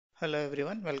Hello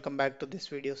everyone, welcome back to this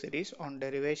video series on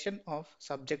derivation of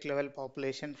subject level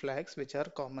population flags which are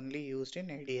commonly used in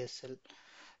ADSL.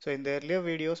 So in the earlier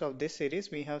videos of this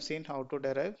series we have seen how to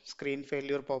derive screen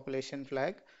failure population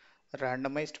flag,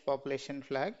 randomized population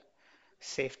flag,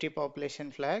 safety population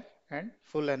flag and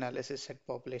full analysis set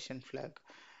population flag.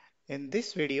 In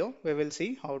this video we will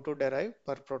see how to derive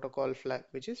per protocol flag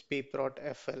which is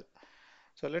PPROTFL.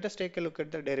 So let us take a look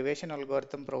at the derivation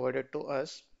algorithm provided to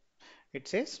us. It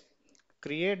says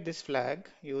create this flag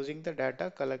using the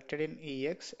data collected in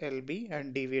EX, LB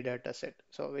and DV dataset.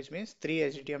 So which means three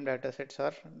HTM datasets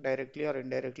are directly or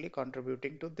indirectly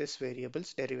contributing to this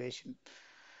variable's derivation.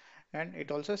 And it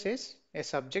also says a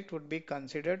subject would be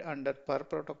considered under per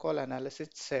protocol analysis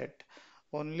set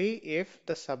only if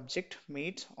the subject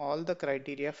meets all the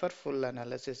criteria for full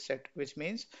analysis set, which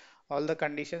means all the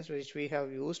conditions which we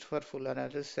have used for full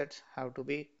analysis sets have to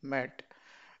be met,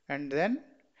 and then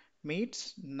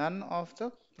meets none of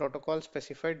the protocol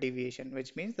specified deviation,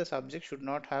 which means the subject should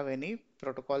not have any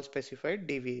protocol specified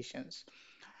deviations.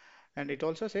 And it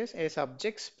also says a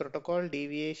subject's protocol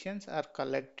deviations are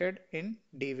collected in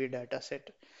DV dataset.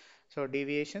 So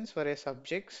deviations for a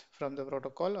subjects from the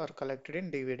protocol are collected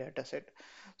in DV dataset.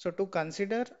 So to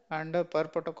consider under per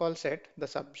protocol set, the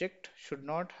subject should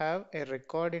not have a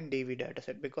record in DV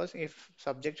dataset, because if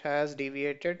subject has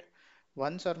deviated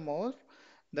once or more,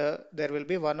 there will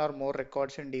be one or more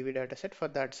records in DV dataset for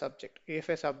that subject. If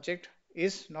a subject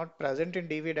is not present in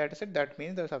DV dataset, that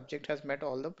means the subject has met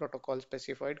all the protocol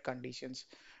specified conditions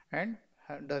and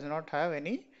does not have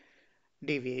any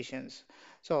deviations.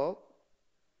 So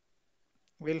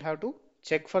we'll have to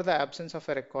check for the absence of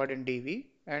a record in DV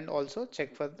and also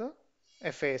check for the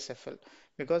FASFL,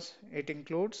 because it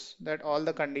includes that all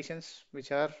the conditions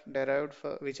which are derived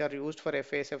for, which are used for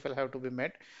FASFL have to be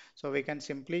met. So we can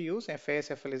simply use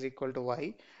FASFL is equal to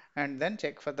Y and then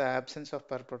check for the absence of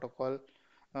per protocol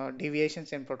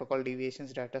deviations in protocol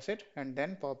deviations dataset and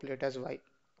then populate as Y.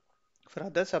 For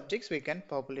other subjects we can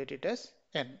populate it as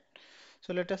N.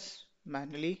 So let us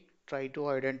manually try to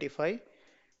identify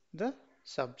the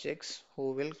subjects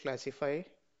who will classify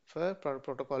for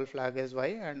protocol flag as Y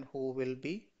and who will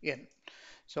be N.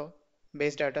 So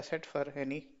base dataset for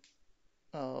any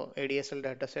ADSL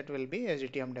dataset will be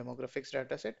SDTM demographics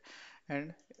dataset,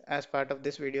 and as part of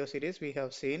this video series we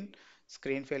have seen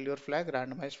screen failure flag,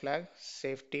 randomized flag,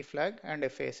 safety flag and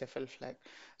FASFL flag.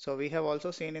 So we have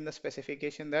also seen in the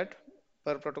specification that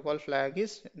per protocol flag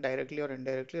is directly or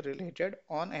indirectly related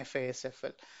on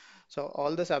FASFL. So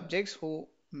all the subjects who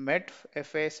met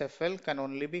FASFL can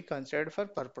only be considered for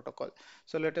per protocol.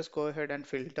 So let us go ahead and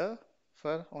filter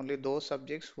for only those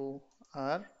subjects who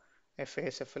are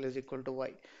FASFL is equal to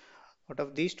Y. Out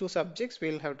of these two subjects,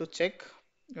 we'll have to check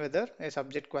whether a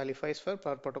subject qualifies for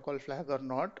per protocol flag or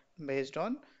not based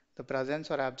on the presence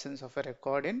or absence of a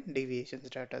record in deviations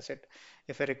dataset.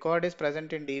 If a record is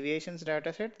present in deviations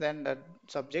dataset, then that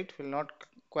subject will not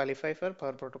qualify for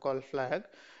per protocol flag,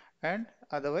 and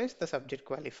otherwise the subject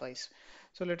qualifies.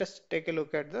 So let us take a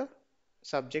look at the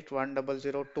subject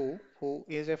 1002 who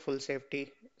is a full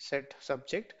safety set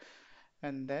subject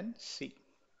and then see.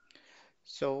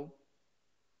 So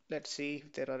let's see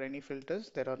if there are any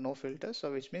filters. There are no filters,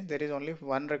 so which means there is only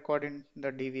one record in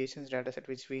the deviations dataset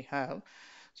which we have.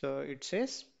 So it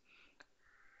says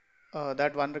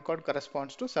that one record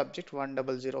corresponds to subject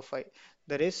 1005.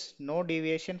 There is no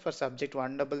deviation for subject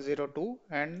 1002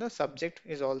 and the subject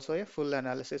is also a full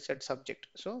analysis set subject.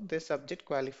 So this subject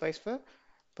qualifies for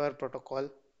per protocol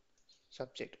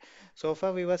subject. So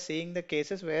far we were seeing the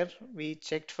cases where we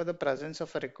checked for the presence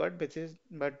of a record, which is,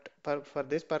 but for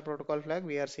this per protocol flag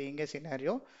we are seeing a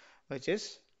scenario which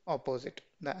is opposite.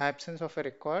 The absence of a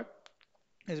record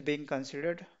is being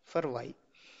considered for Y.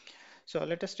 So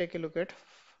let us take a look at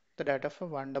the data for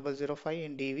 1005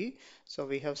 in DV. So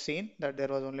we have seen that there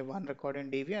was only one record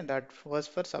in DV and that was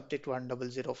for subject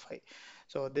 1005.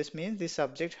 So this means this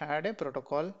subject had a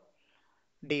protocol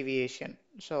deviation.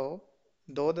 So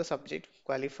though the subject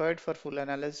qualified for full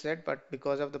analysis set, but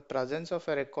because of the presence of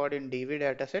a record in DV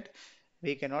dataset,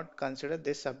 we cannot consider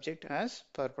this subject as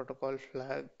per protocol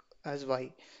flag as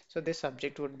Y. So this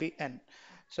subject would be N.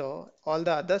 So all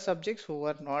the other subjects who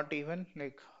are not even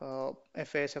like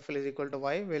FASFL is equal to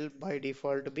Y will by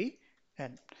default be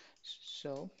N.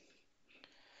 So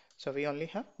we only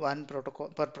have one protocol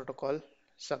per protocol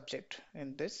subject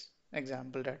in this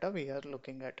example data we are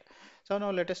looking at. So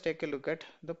now let us take a look at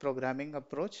the programming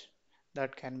approach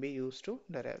that can be used to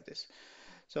derive this.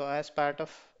 So as part of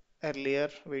earlier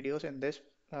videos in this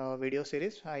video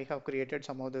series, I have created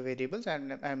some of the variables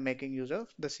and I am making use of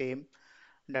the same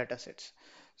data sets.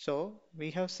 So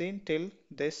we have seen till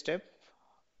this step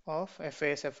of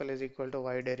FASFL is equal to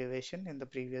Y derivation in the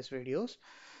previous videos.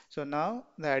 So now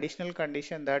the additional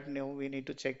condition that now we need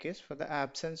to check is for the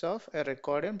absence of a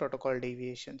record in protocol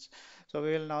deviations. So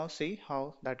we will now see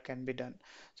how that can be done.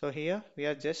 So here we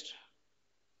are just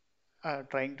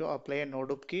trying to apply a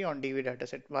no-loop key on DV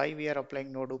dataset. Why we are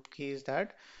applying no-loop key is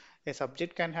that a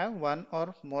subject can have one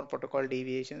or more protocol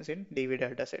deviations in DV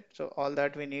dataset. So all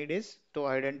that we need is to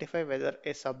identify whether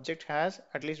a subject has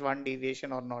at least one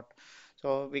deviation or not.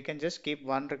 So we can just keep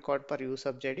one record per U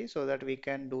sub JD so that we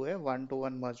can do a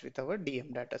one-to-one merge with our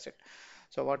DM dataset.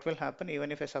 So what will happen,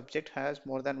 even if a subject has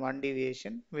more than one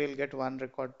deviation, we will get one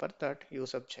record per that U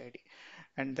sub JD.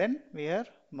 And then we are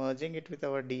merging it with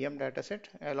our DM dataset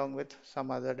along with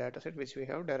some other dataset which we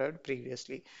have derived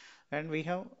previously. And we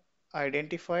have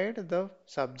identified the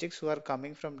subjects who are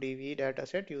coming from DV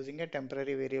dataset using a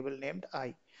temporary variable named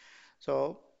I.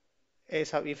 So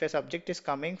if a subject is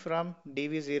coming from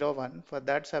DV01, for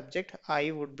that subject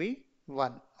I would be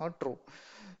 1 or true.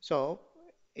 So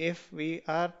if we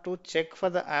are to check for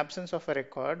the absence of a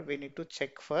record, we need to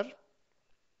check for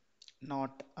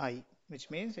not I, which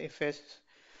means if a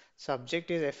subject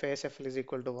is FASFL is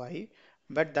equal to Y,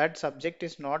 but that subject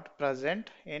is not present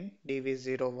in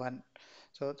DV01.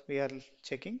 So we are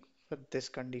checking for this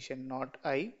condition, not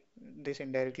I. This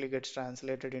indirectly gets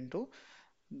translated into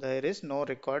there is no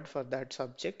record for that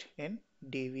subject in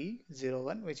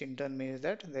DV01, which in turn means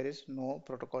that there is no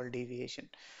protocol deviation.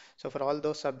 So for all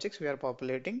those subjects, we are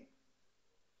populating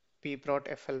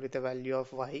PPROTFL with a value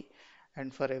of Y,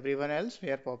 and for everyone else, we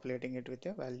are populating it with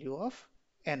a value of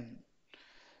N.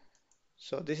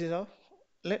 So this is how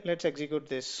let's execute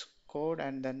this code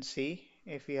and then see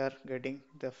if we are getting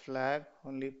the flag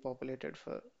only populated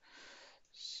for.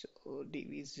 So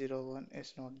dv01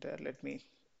 is not there. Let me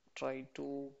try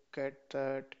to get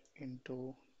that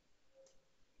into.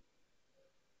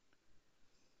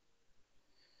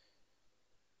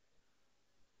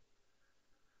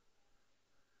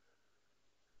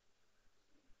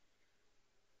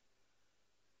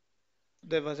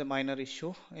 There was a minor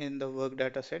issue in the work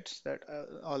data sets that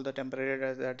all the temporary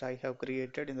data that I have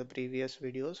created in the previous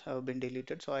videos have been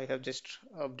deleted. So I have just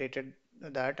updated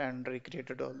that and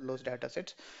recreated all those data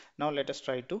sets. Now let us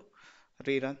try to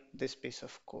rerun this piece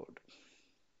of code.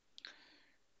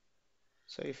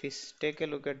 So if we take a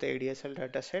look at the ADSL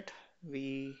dataset,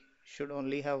 we should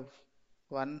only have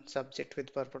one subject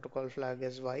with per protocol flag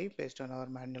as Y based on our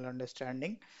manual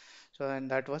understanding. So and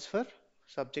that was for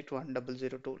subject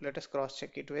 1002. Let us cross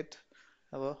check it with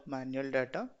our manual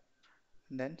data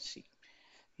and then see.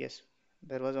 Yes,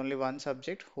 there was only one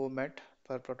subject who met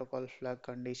per protocol flag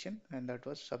condition, and that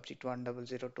was subject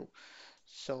 1002.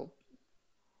 So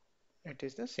it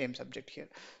is the same subject here.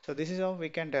 So this is how we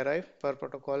can derive per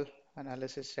protocol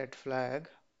analysis set flag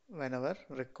whenever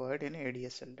required in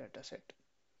ADSL dataset.